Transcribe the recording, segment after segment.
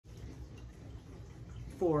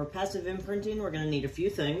For passive imprinting, we're going to need a few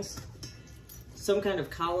things. Some kind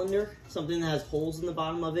of colander, something that has holes in the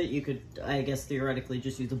bottom of it. You could, I guess, theoretically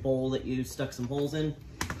just use a bowl that you stuck some holes in.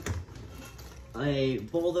 A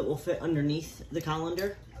bowl that will fit underneath the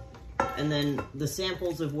colander. And then the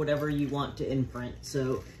samples of whatever you want to imprint.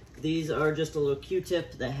 So these are just a little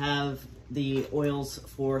Q-tip that have the oils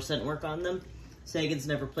for scent work on them. Sagan's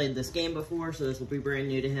never played this game before, so this will be brand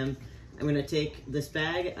new to him. I'm going to take this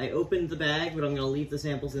bag. I opened the bag, but I'm going to leave the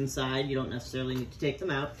samples inside. You don't necessarily need to take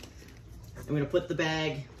them out. I'm going to put the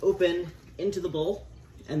bag open into the bowl,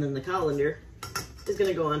 and then the colander is going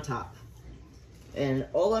to go on top. And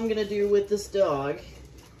all I'm going to do with this dog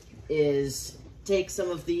is take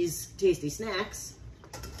some of these tasty snacks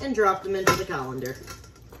and drop them into the colander.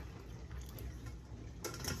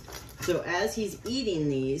 So as he's eating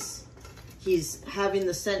these, he's having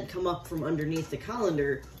the scent come up from underneath the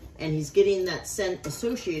colander, and he's getting that scent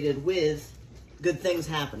associated with good things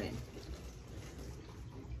happening.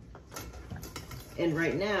 And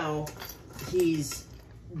right now, he's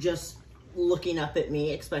just looking up at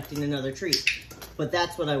me, expecting another treat. But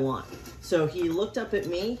that's what I want. So he looked up at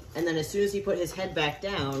me, and then as soon as he put his head back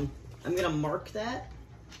down, I'm gonna mark that,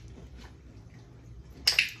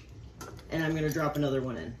 and I'm gonna drop another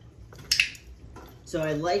one in. So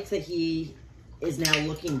I like that he is now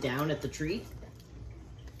looking down at the treat,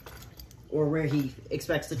 or where he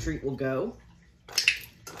expects the treat will go.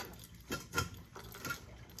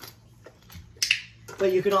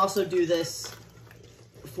 But you can also do this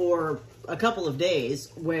for a couple of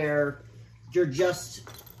days where you're just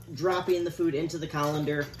dropping the food into the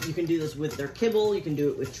colander. You can do this with their kibble, you can do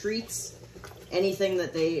it with treats, anything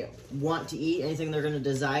that they want to eat, anything they're gonna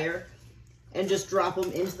desire, and just drop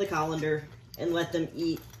them into the colander and let them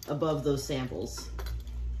eat above those samples.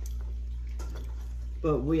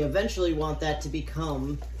 But we eventually want that to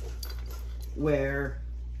become where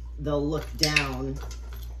they'll look down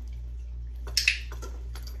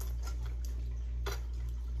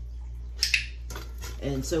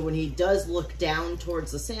and so when he does look down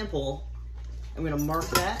towards the sample, I'm going to mark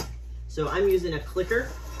that. So I'm using a clicker,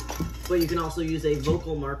 but you can also use a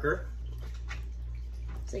vocal marker.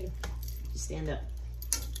 So you stand up.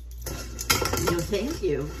 No, thank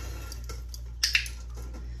you.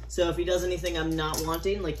 So if he does anything I'm not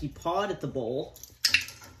wanting, like he pawed at the bowl,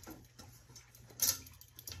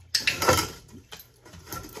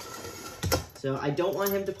 so I don't want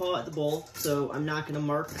him to paw at the bowl, so I'm not going to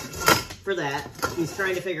mark for that. He's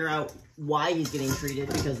trying to figure out why he's getting treated,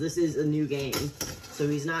 because this is a new game, so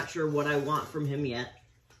he's not sure what I want from him yet.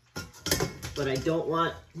 But I don't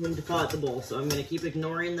want him to paw at the bowl, so I'm going to keep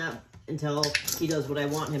ignoring that until he does what I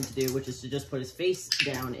want him to do, which is to just put his face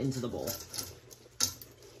down into the bowl.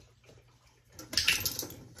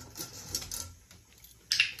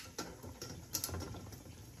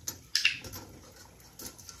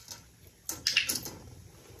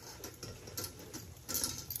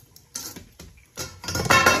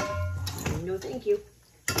 No, thank you.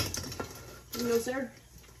 No, sir.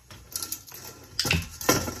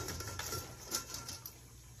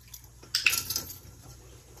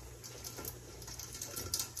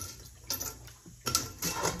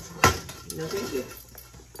 No, thank you.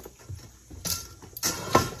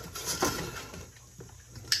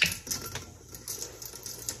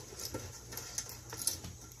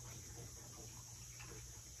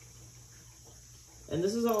 And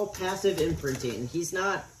this is all passive imprinting. He's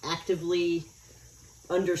not actively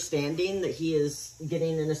understanding that he is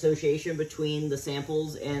getting an association between the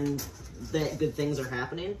samples and that good things are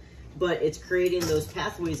happening, but it's creating those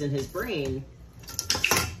pathways in his brain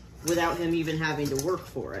without him even having to work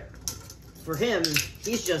for it. For him,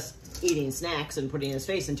 he's just eating snacks and putting his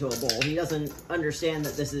face into a bowl. He doesn't understand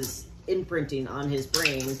that this is imprinting on his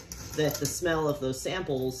brain, that the smell of those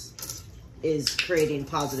samples is creating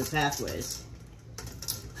positive pathways.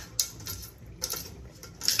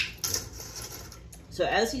 So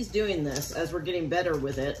as he's doing this, as we're getting better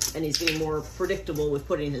with it, and he's getting more predictable with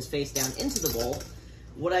putting his face down into the bowl,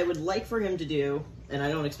 what I would like for him to do, and I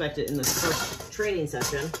don't expect it in this first training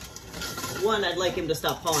session, one, I'd like him to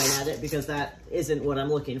stop pawing at it because that isn't what I'm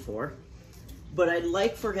looking for. But I'd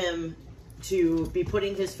like for him to be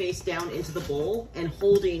putting his face down into the bowl and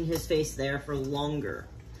holding his face there for longer.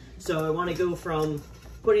 So I want to go from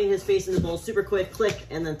putting his face in the bowl super quick, click,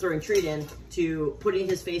 and then throwing treat in, to putting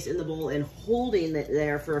his face in the bowl and holding it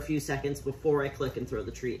there for a few seconds before I click and throw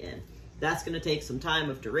the treat in. That's going to take some time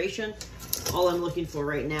of duration. All I'm looking for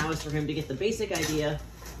right now is for him to get the basic idea.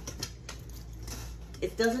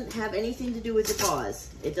 It doesn't have anything to do with the paws.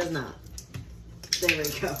 It does not. There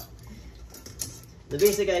we go. The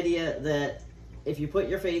basic idea that if you put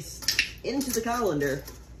your face into the colander,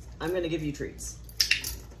 I'm going to give you treats.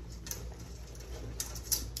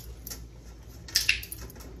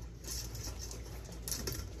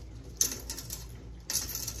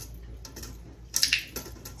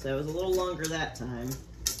 So it was a little longer that time.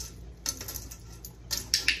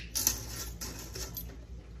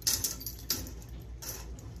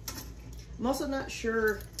 I'm also not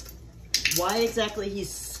sure why exactly he's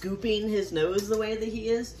scooping his nose the way that he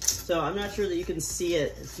is. So I'm not sure that you can see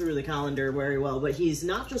it through the colander very well, but he's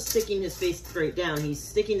not just sticking his face straight down, he's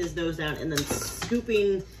sticking his nose down and then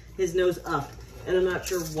scooping his nose up. And I'm not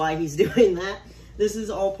sure why he's doing that. This is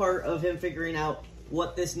all part of him figuring out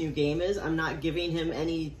what this new game is. I'm not giving him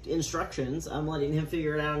any instructions. I'm letting him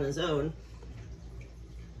figure it out on his own.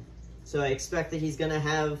 So I expect that he's gonna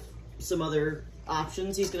have some other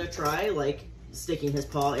options he's gonna try, like sticking his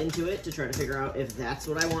paw into it to try to figure out if that's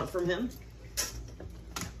what I want from him.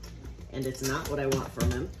 And it's not what I want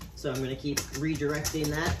from him. So I'm gonna keep redirecting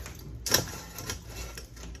that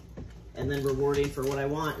and then rewarding for what I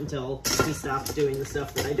want until he stops doing the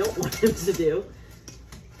stuff that I don't want him to do.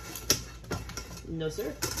 No, sir.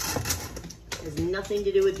 It has nothing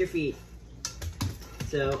to do with your feet.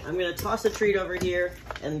 So I'm gonna toss a treat over here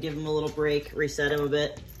and give him a little break, reset him a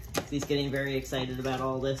bit. He's getting very excited about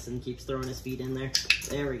all this and keeps throwing his feet in there.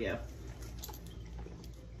 There we go.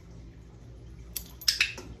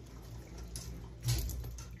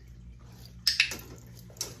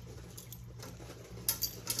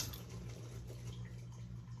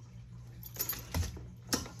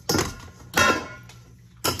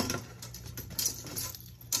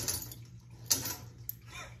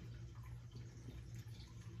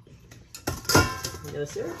 No,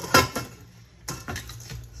 sir.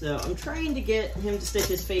 So I'm trying to get him to stick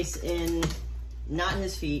his face in, not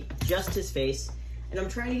his feet, just his face. And I'm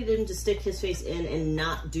trying to get him to stick his face in and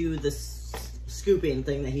not do the scooping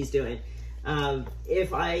thing that he's doing.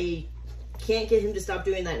 If I can't get him to stop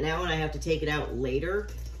doing that now and I have to take it out later,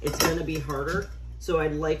 it's gonna be harder. So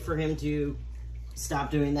I'd like for him to stop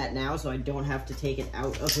doing that now so I don't have to take it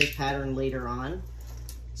out of his pattern later on.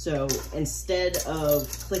 So instead of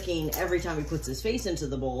clicking every time he puts his face into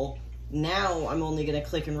the bowl, now I'm only gonna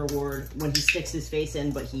click and reward when he sticks his face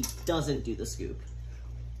in, but he doesn't do the scoop.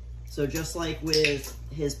 So just like with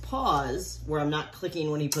his paws, where I'm not clicking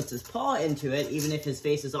when he puts his paw into it, even if his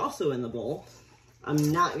face is also in the bowl,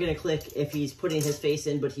 I'm not gonna click if he's putting his face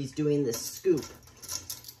in, but he's doing this scoop.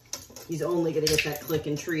 He's only gonna get that click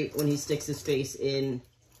and treat when he sticks his face in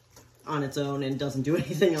on its own and doesn't do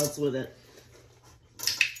anything else with it.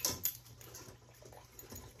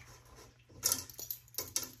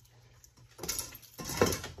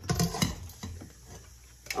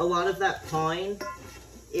 A lot of that pawing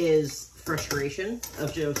is frustration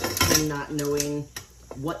of just him not knowing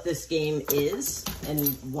what this game is and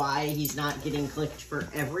why he's not getting clicked for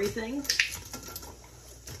everything.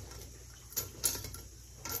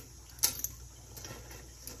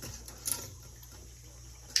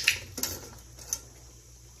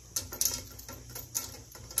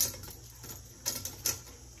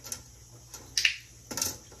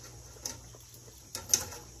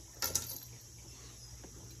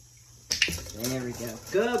 There we go.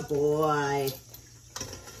 Good boy.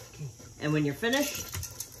 Okay. And when you're finished,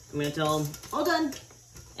 I'm going to tell him, all done,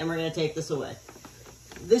 and we're going to take this away.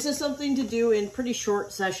 This is something to do in pretty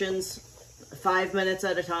short sessions, 5 minutes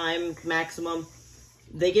at a time maximum.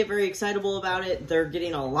 They get very excitable about it. They're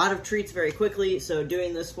getting a lot of treats very quickly, so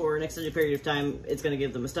doing this for an extended period of time, it's going to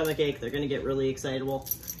give them a stomachache. They're going to get really excitable.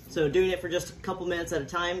 So doing it for just a couple minutes at a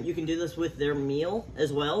time, you can do this with their meal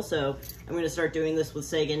as well. So I'm going to start doing this with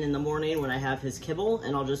Sagan in the morning when I have his kibble,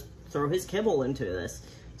 and I'll just throw his kibble into this.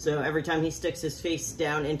 So every time he sticks his face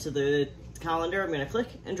down into the colander, I'm going to click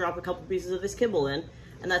and drop a couple pieces of his kibble in,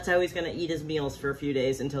 and that's how he's going to eat his meals for a few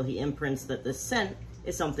days until he imprints that this scent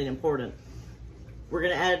is something important. We're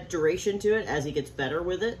going to add duration to it as he gets better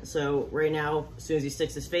with it. So right now, as soon as he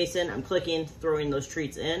sticks his face in, I'm clicking, throwing those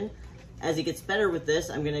treats in. As he gets better with this,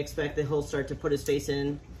 I'm going to expect that he'll start to put his face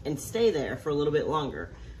in and stay there for a little bit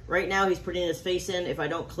longer. Right now, he's putting his face in. If I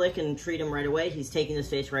don't click and treat him right away, he's taking his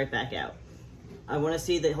face right back out. I want to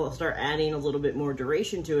see that he'll start adding a little bit more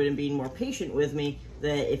duration to it and being more patient with me,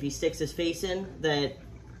 that if he sticks his face in, that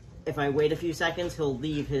if I wait a few seconds, he'll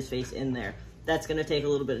leave his face in there. That's going to take a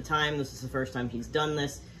little bit of time. This is the first time he's done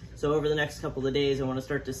this. So over the next couple of days, I want to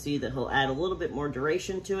start to see that he'll add a little bit more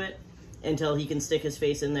duration to it until he can stick his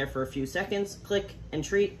face in there for a few seconds, click and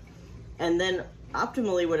treat. And then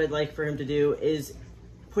optimally what I'd like for him to do is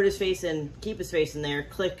put his face in, keep his face in there,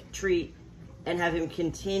 click, treat, and have him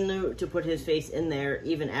continue to put his face in there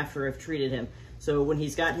even after I've treated him. So when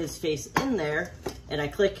he's got his face in there and I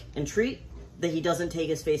click and treat, that he doesn't take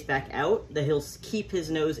his face back out, that he'll keep his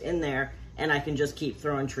nose in there, and I can just keep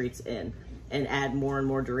throwing treats in and add more and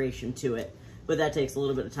more duration to it. But that takes a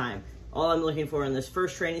little bit of time. All I'm looking for in this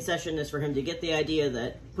first training session is for him to get the idea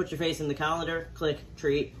that put your face in the colander, click,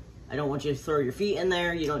 treat. I don't want you to throw your feet in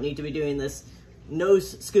there. You don't need to be doing this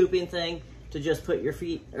nose scooping thing, to just put your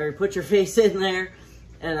feet or put your face in there,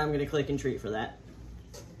 and I'm gonna click and treat for that.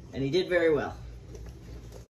 And he did very well.